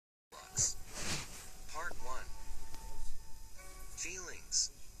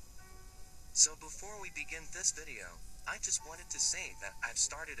Feelings. So before we begin this video, I just wanted to say that I've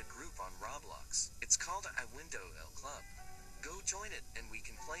started a group on Roblox. It's called I Window L Club. Go join it and we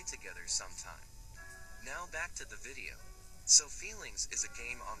can play together sometime. Now back to the video. So Feelings is a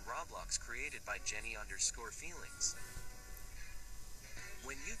game on Roblox created by Jenny_Feelings.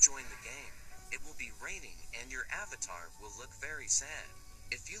 When you join the game, it will be raining and your avatar will look very sad.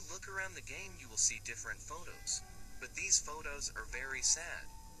 If you look around the game you will see different photos. But these photos are very sad.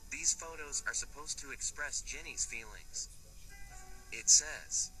 These photos are supposed to express Jenny's feelings. It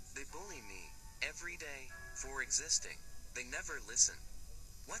says, "They bully me every day for existing. They never listen.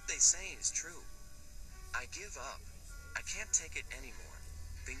 What they say is true. I give up. I can't take it anymore.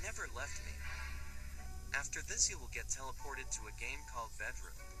 They never left me." After this you will get teleported to a game called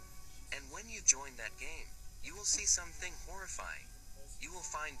Bedroom. And when you join that game, you will see something horrifying. You will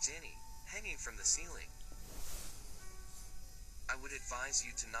find Jenny hanging from the ceiling. I would advise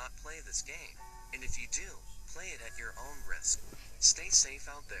you to not play this game, and if you do, play it at your own risk. Stay safe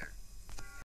out there.